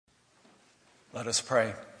Let us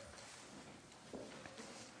pray.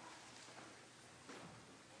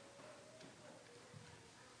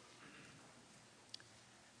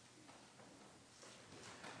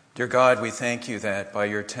 Dear God, we thank you that by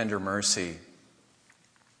your tender mercy,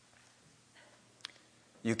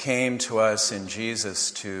 you came to us in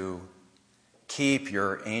Jesus to keep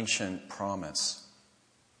your ancient promise,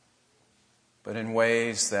 but in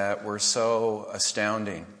ways that were so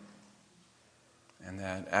astounding and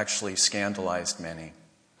that actually scandalized many.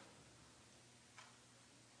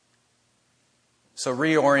 So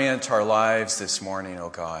reorient our lives this morning, O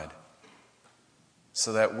God,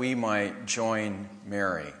 so that we might join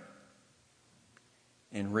Mary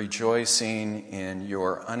in rejoicing in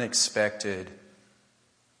your unexpected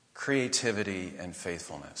creativity and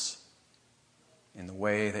faithfulness in the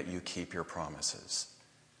way that you keep your promises.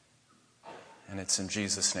 And it's in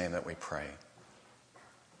Jesus' name that we pray.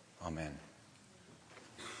 Amen.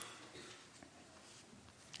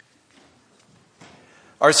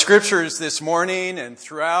 Our scriptures this morning and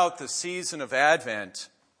throughout the season of Advent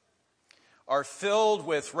are filled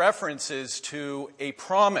with references to a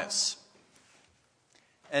promise,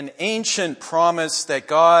 an ancient promise that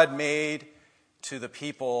God made to the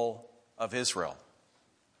people of Israel.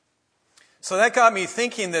 So that got me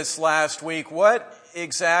thinking this last week, what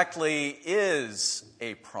exactly is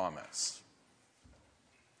a promise?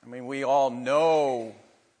 I mean, we all know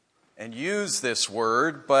and use this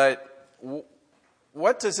word, but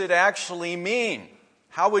what does it actually mean?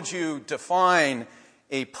 How would you define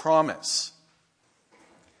a promise?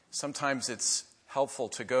 Sometimes it's helpful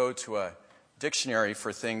to go to a dictionary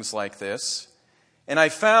for things like this. And I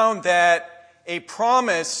found that a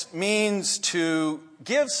promise means to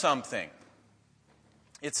give something.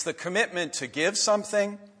 It's the commitment to give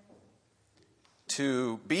something,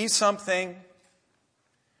 to be something,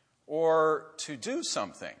 or to do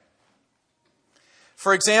something.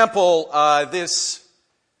 For example, this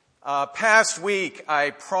past week, I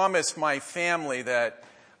promised my family that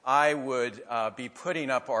I would be putting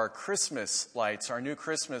up our Christmas lights, our new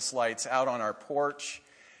Christmas lights, out on our porch.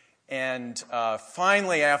 And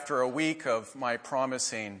finally, after a week of my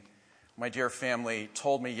promising, my dear family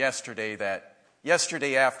told me yesterday that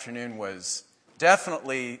yesterday afternoon was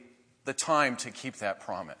definitely the time to keep that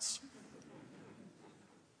promise.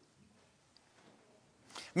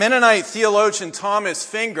 Mennonite theologian Thomas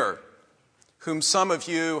Finger, whom some of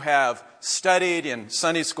you have studied in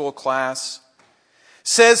Sunday school class,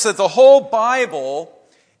 says that the whole Bible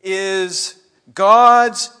is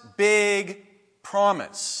God's big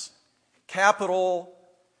promise. Capital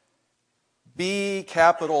B,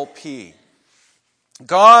 capital P.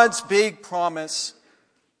 God's big promise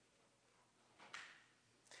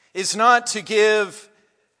is not to give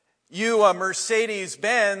you a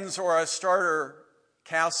Mercedes-Benz or a starter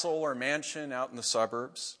castle or mansion out in the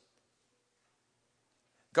suburbs.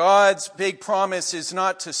 God's big promise is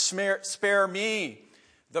not to spare me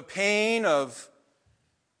the pain of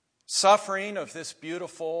suffering of this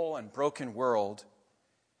beautiful and broken world.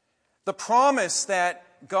 The promise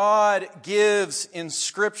that God gives in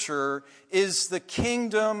Scripture is the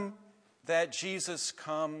kingdom that Jesus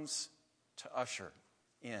comes to usher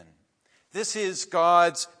in. This is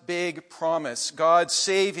God's big promise. God's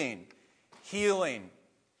saving, healing,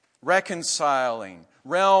 reconciling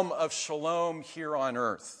realm of shalom here on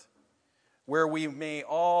earth, where we may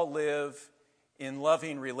all live in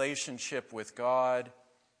loving relationship with God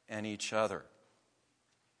and each other.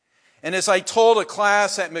 And as I told a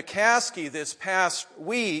class at McCaskey this past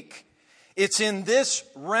week, it's in this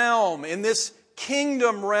realm, in this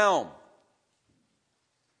kingdom realm,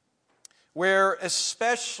 where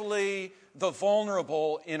especially the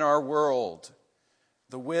vulnerable in our world,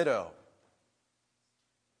 the widow,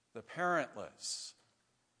 the parentless,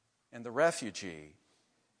 and the refugee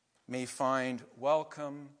may find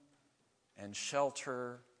welcome and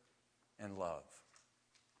shelter and love.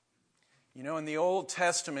 You know, in the Old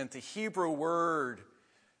Testament, the Hebrew word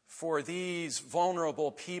for these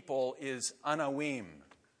vulnerable people is anawim.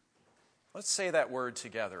 Let's say that word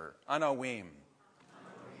together, anawim.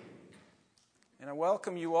 And I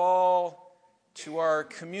welcome you all to our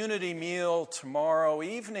community meal tomorrow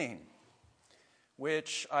evening,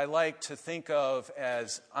 which I like to think of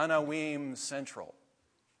as Anawim Central.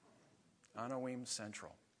 Anawim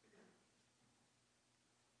Central.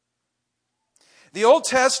 The Old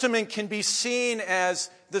Testament can be seen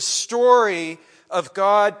as the story of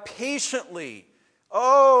God patiently,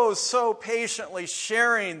 oh, so patiently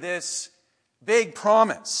sharing this big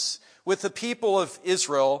promise with the people of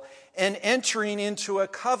Israel and entering into a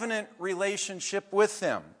covenant relationship with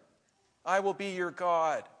them. I will be your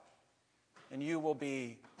God, and you will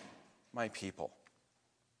be my people.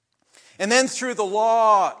 And then through the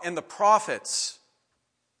law and the prophets,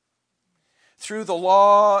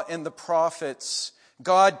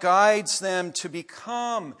 God guides them to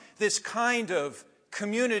become this kind of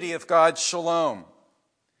community of God's shalom.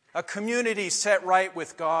 A community set right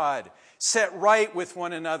with God, set right with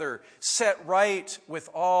one another, set right with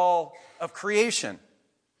all of creation.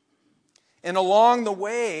 And along the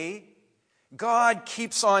way, God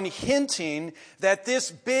keeps on hinting that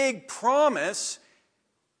this big promise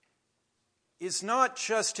is not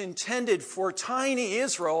just intended for tiny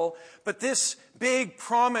Israel, but this big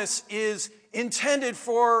promise is intended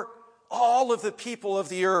for all of the people of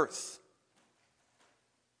the earth.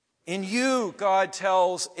 In you, God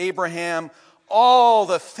tells Abraham, all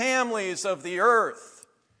the families of the earth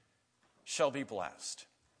shall be blessed.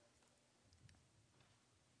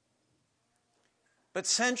 But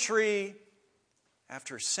century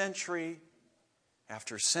after century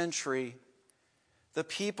after century, the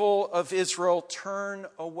people of Israel turn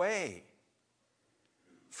away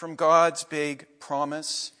from God's big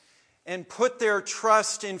promise and put their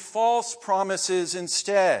trust in false promises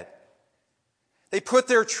instead. They put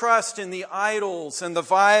their trust in the idols and the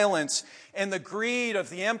violence and the greed of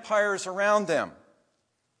the empires around them,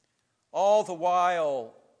 all the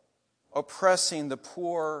while oppressing the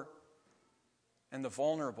poor and the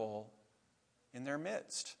vulnerable in their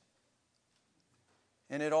midst.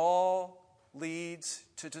 And it all leads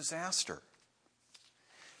to disaster.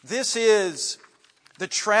 This is the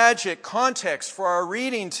tragic context for our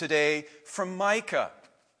reading today from Micah.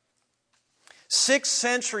 6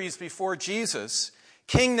 centuries before Jesus,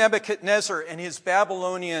 King Nebuchadnezzar and his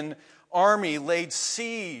Babylonian army laid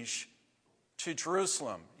siege to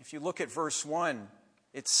Jerusalem. If you look at verse 1,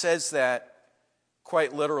 it says that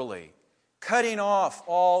quite literally, cutting off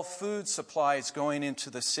all food supplies going into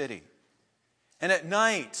the city. And at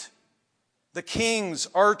night, the king's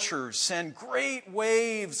archers send great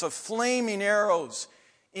waves of flaming arrows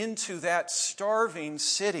into that starving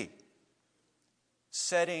city,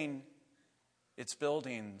 setting its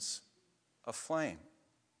buildings aflame.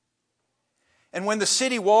 And when the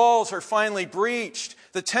city walls are finally breached,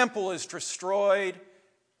 the temple is destroyed,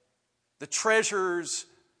 the treasures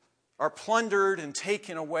are plundered and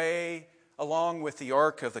taken away along with the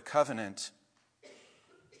Ark of the Covenant,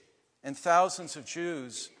 and thousands of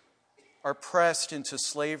Jews are pressed into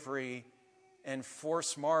slavery and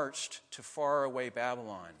force-marched to faraway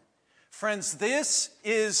Babylon. Friends, this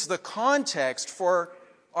is the context for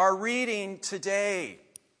our reading today.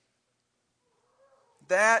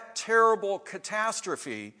 That terrible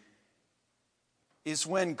catastrophe is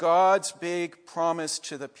when God's big promise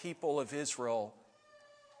to the people of Israel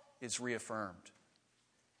is reaffirmed.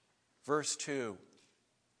 Verse 2,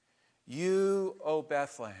 you, O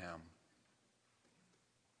Bethlehem,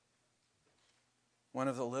 one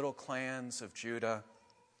of the little clans of Judah,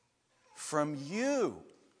 from you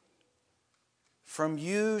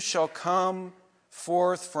shall come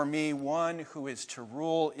forth for me one who is to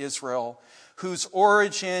rule Israel, whose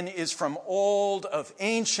origin is from old of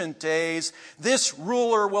ancient days. This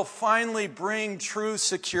ruler will finally bring true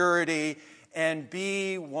security and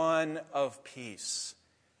be one of peace,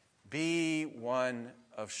 be one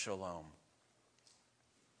of shalom.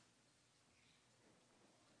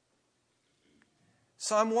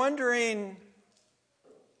 So I'm wondering,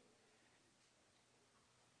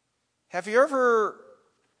 have you ever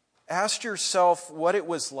asked yourself what it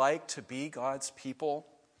was like to be God's people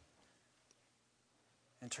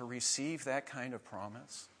and to receive that kind of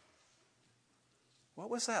promise? What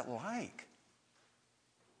was that like?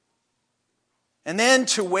 And then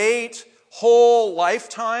to wait whole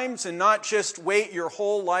lifetimes, and not just wait your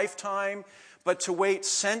whole lifetime, but to wait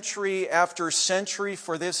century after century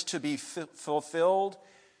for this to be fulfilled,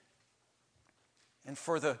 and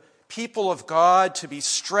for the people of God to be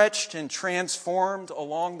stretched and transformed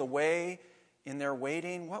along the way in their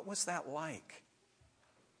waiting. What was that like?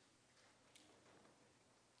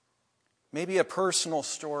 Maybe a personal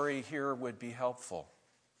story here would be helpful.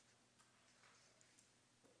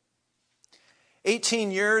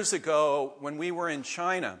 18 years ago, when we were in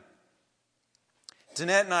China,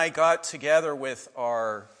 Danette and I got together with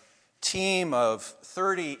our team of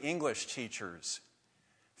 30 English teachers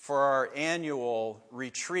for our annual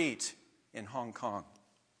retreat in Hong Kong.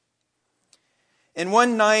 And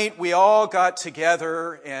one night we all got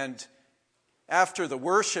together, and after the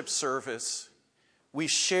worship service, we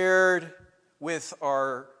shared with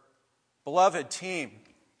our beloved team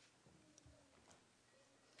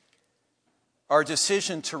our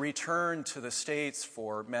decision to return to the States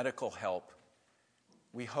for medical help.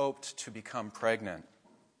 We hoped to become pregnant.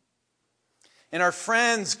 And our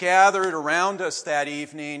friends gathered around us that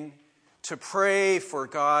evening to pray for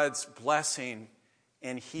God's blessing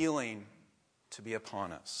and healing to be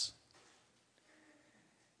upon us.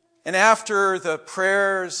 And after the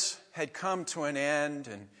prayers had come to an end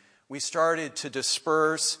and we started to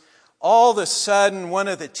disperse, all of a sudden one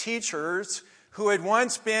of the teachers who had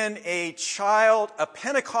once been a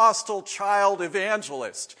Pentecostal child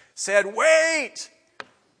evangelist said, "Wait!"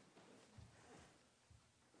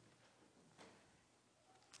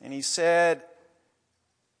 And he said,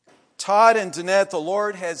 "Todd and Danette, the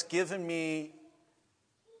Lord has given me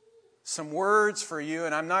some words for you,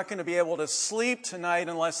 and I'm not going to be able to sleep tonight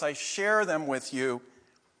unless I share them with you."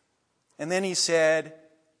 And then he said,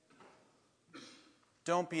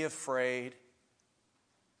 "Don't be afraid.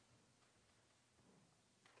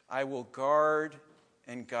 I will guard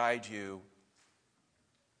and guide you.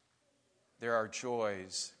 There are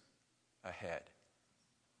joys ahead."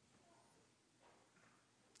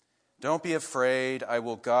 Don't be afraid. I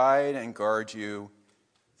will guide and guard you.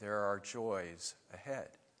 There are joys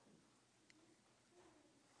ahead.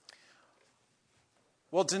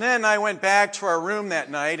 Well, Danette and I went back to our room that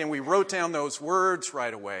night and we wrote down those words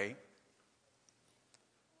right away.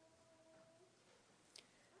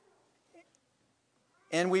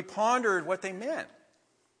 And we pondered what they meant.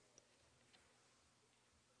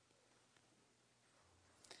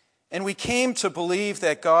 And we came to believe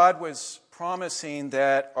that God was promising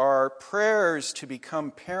that our prayers to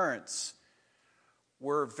become parents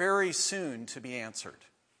were very soon to be answered.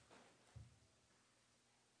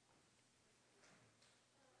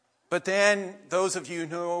 But then, those of you who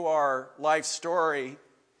know our life story,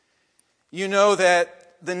 you know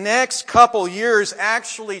that the next couple years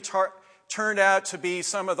actually turned out to be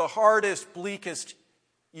some of the hardest, bleakest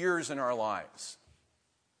years in our lives.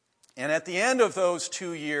 And at the end of those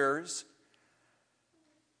 2 years,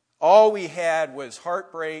 all we had was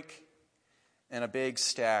heartbreak and a big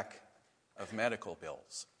stack of medical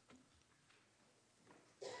bills.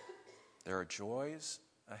 There are joys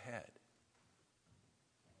ahead.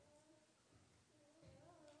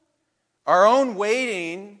 Our own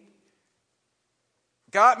waiting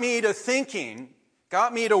got me to thinking,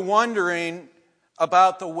 got me to wondering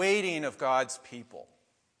about the waiting of God's people.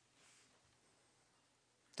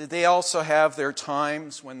 Did they also have their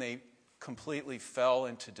times when they completely fell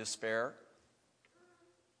into despair?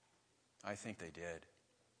 I think they did.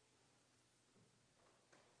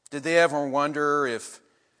 Did they ever wonder if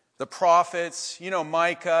the prophets,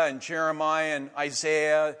 Micah and Jeremiah and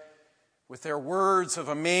Isaiah, with their words of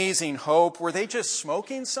amazing hope, were they just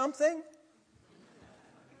smoking something?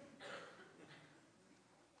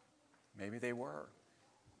 Maybe they were.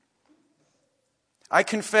 I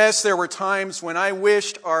confess there were times when I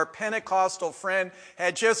wished our Pentecostal friend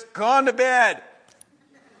had just gone to bed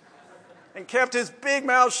and kept his big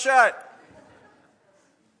mouth shut.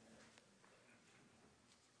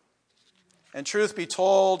 And truth be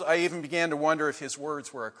told, I even began to wonder if his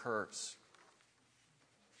words were a curse,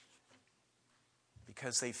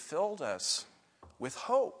 because they filled us with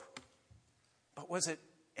hope. But was it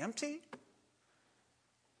empty?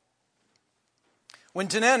 When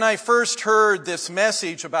Danette and I first heard this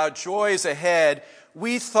message about joys ahead,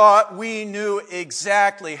 we thought we knew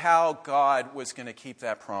exactly how God was going to keep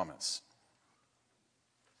that promise.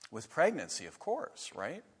 With pregnancy, of course,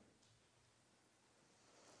 right?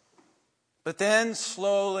 But then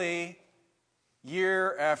slowly,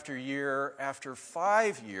 year after year, after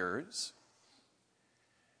 5 years,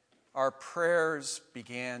 our prayers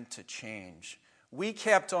began to change. We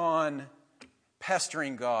kept on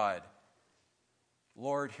pestering God.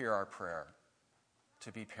 Lord, hear our prayer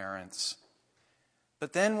to be parents.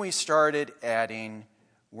 But then we started adding,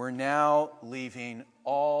 we're now leaving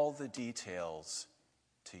all the details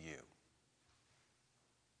to you,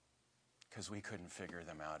 because we couldn't figure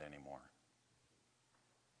them out anymore.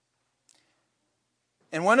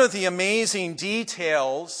 And one of the amazing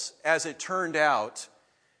details, as it turned out,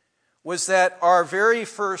 was that our very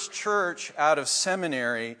first church out of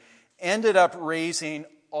seminary ended up raising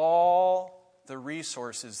all the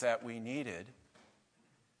resources that we needed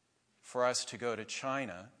for us to go to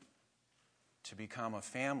China to become a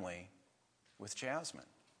family with Jasmine.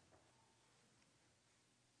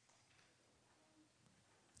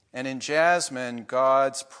 And in Jasmine,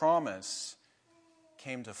 God's promise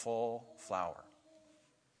came to full flower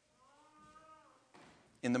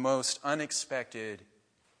in the most unexpected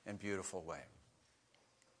and beautiful way.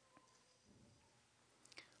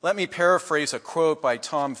 Let me paraphrase a quote by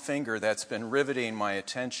Tom Finger that's been riveting my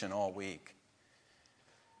attention all week.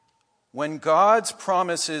 When God's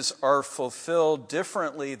promises are fulfilled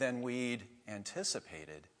differently than we'd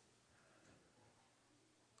anticipated,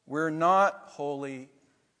 we're not wholly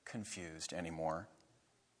confused anymore.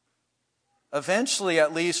 Eventually,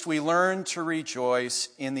 at least, we learn to rejoice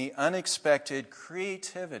in the unexpected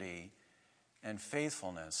creativity and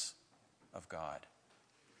faithfulness of God.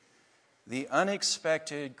 The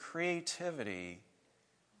unexpected creativity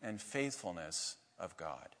and faithfulness of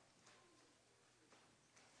God.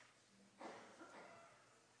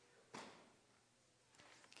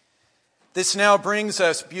 This now brings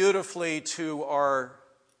us beautifully to our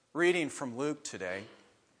reading from Luke today.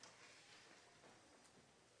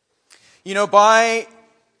 You know, by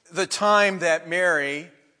the time that Mary,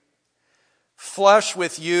 flush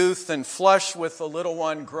with youth and flush with the little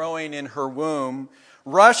one growing in her womb,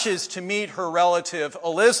 rushes to meet her relative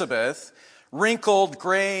Elizabeth, wrinkled,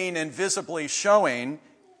 graying, and visibly showing,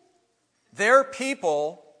 their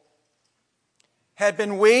people had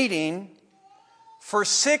been waiting for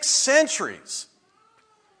 6 centuries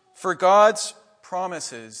for God's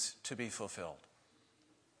promises to be fulfilled.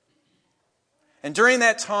 And during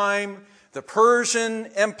that time, the Persian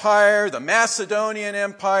Empire, the Macedonian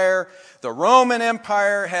Empire, the Roman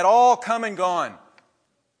Empire had all come and gone,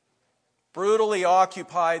 brutally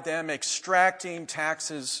occupied them, extracting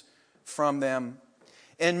taxes from them.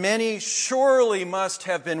 And many surely must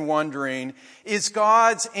have been wondering, is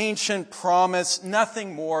God's ancient promise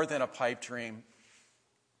nothing more than a pipe dream?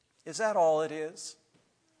 Is that all it is?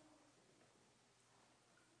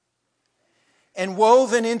 And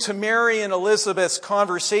woven into Mary and Elizabeth's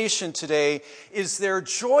conversation today is their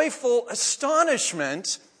joyful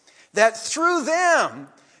astonishment that through them,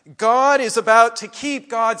 God is about to keep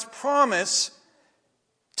God's promise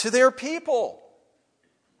to their people.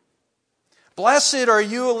 Blessed are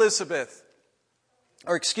you, Elizabeth,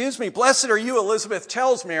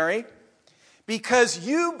 tells Mary, because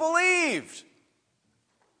you believed.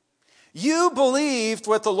 You believed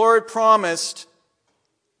what the Lord promised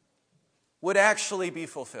would actually be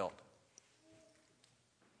fulfilled.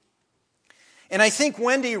 And I think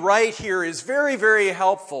Wendy Wright here is very, very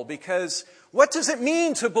helpful, because what does it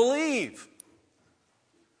mean to believe?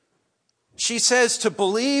 She says to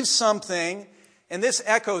believe something, and this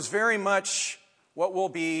echoes very much what we'll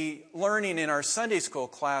be learning in our Sunday school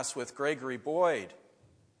class with Gregory Boyd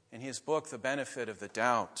in his book, The Benefit of the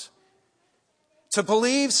Doubt. To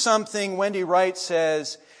believe something, Wendy Wright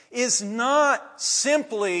says, is not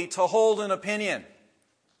simply to hold an opinion.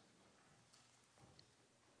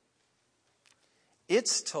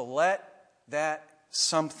 It's to let that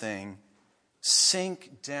something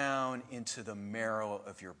sink down into the marrow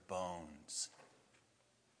of your bones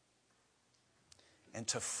and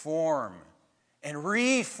to form and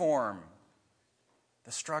reform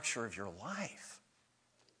the structure of your life.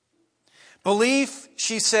 Belief,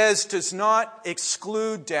 she says, does not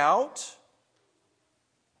exclude doubt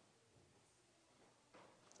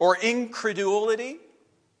or incredulity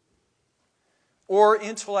or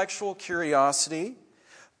intellectual curiosity,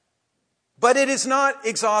 but it is not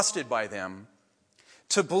exhausted by them.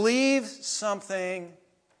 To believe something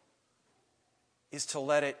is to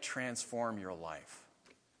let it transform your life.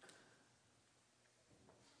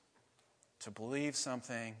 To believe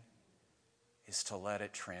something is to let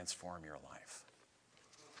it transform your life.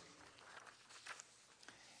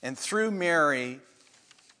 And through Mary,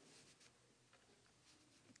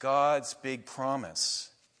 God's big promise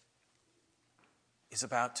is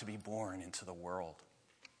about to be born into the world.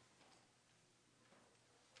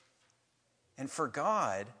 And for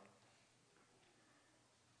God,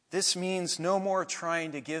 this means no more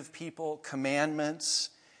trying to give people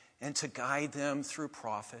commandments and to guide them through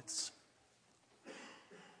prophets.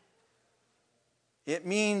 It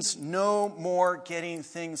means no more getting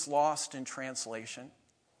things lost in translation.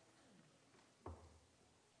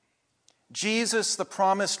 Jesus, the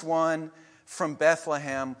promised one from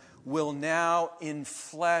Bethlehem, will now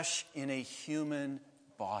enflesh in a human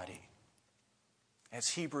body. As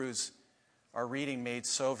Hebrews, our reading made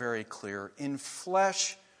so very clear,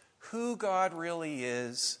 enflesh who God really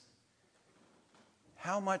is,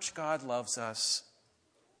 how much God loves us,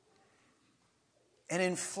 and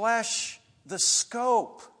enflesh the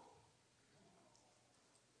scope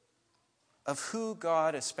of who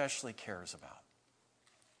God especially cares about.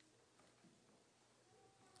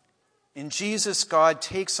 In Jesus, God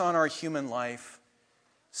takes on our human life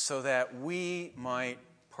so that we might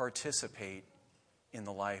participate in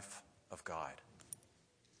the life of God.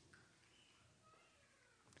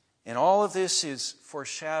 And all of this is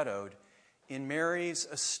foreshadowed in Mary's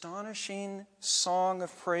astonishing song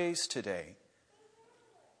of praise today.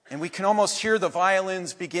 And we can almost hear the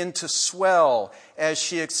violins begin to swell as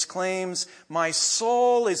she exclaims, "My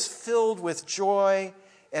soul is filled with joy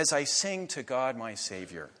as I sing to God my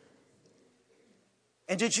Savior."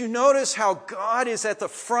 And did you notice how God is at the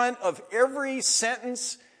front of every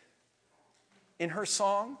sentence in her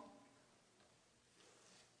song?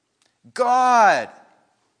 God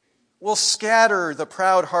will scatter the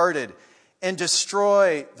proud-hearted and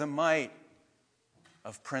destroy the might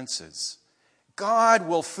of princes. God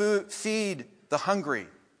will feed the hungry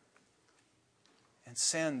and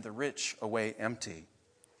send the rich away empty.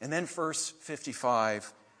 And then verse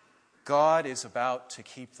 55, God is about to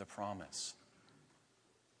keep the promise.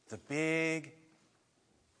 The big,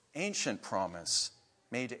 ancient promise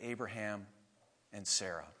made to Abraham and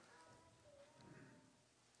Sarah.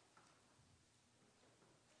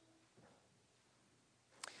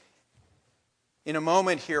 In a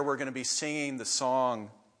moment here, we're going to be singing the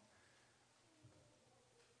song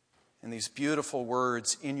and these beautiful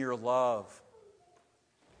words, "In your love,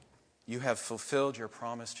 you have fulfilled your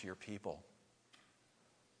promise to your people."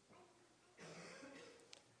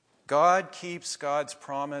 God keeps God's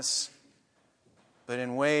promise, but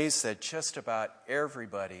in ways that just about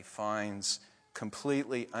everybody finds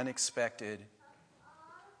completely unexpected,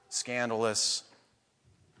 scandalous,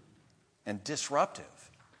 and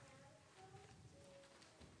disruptive.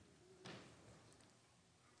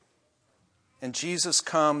 And Jesus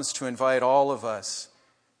comes to invite all of us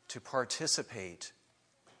to participate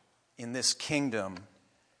in this kingdom,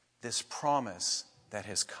 this promise that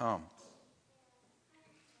has come.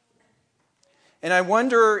 And I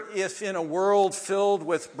wonder if in a world filled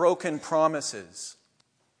with broken promises,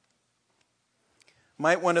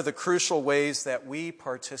 might one of the crucial ways that we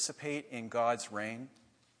participate in God's reign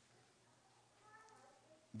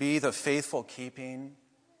be the faithful keeping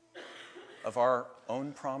of our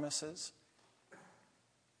own promises?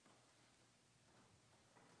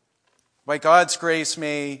 By God's grace,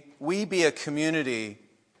 may we be a community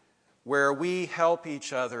where we help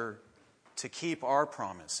each other to keep our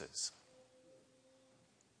promises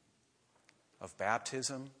of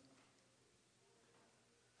baptism,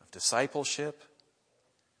 of discipleship,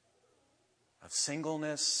 of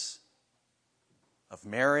singleness, of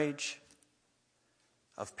marriage,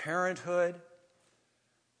 of parenthood,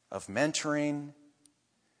 of mentoring,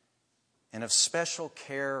 and of special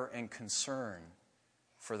care and concern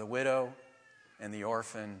for the widow and the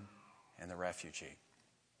orphan and the refugee.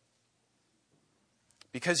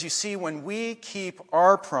 Because you see, when we keep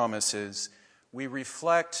our promises, we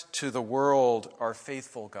reflect to the world our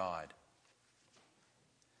faithful God,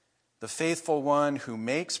 the faithful one who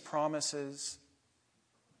makes promises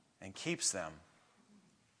and keeps them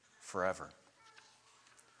forever.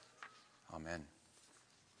 Amen.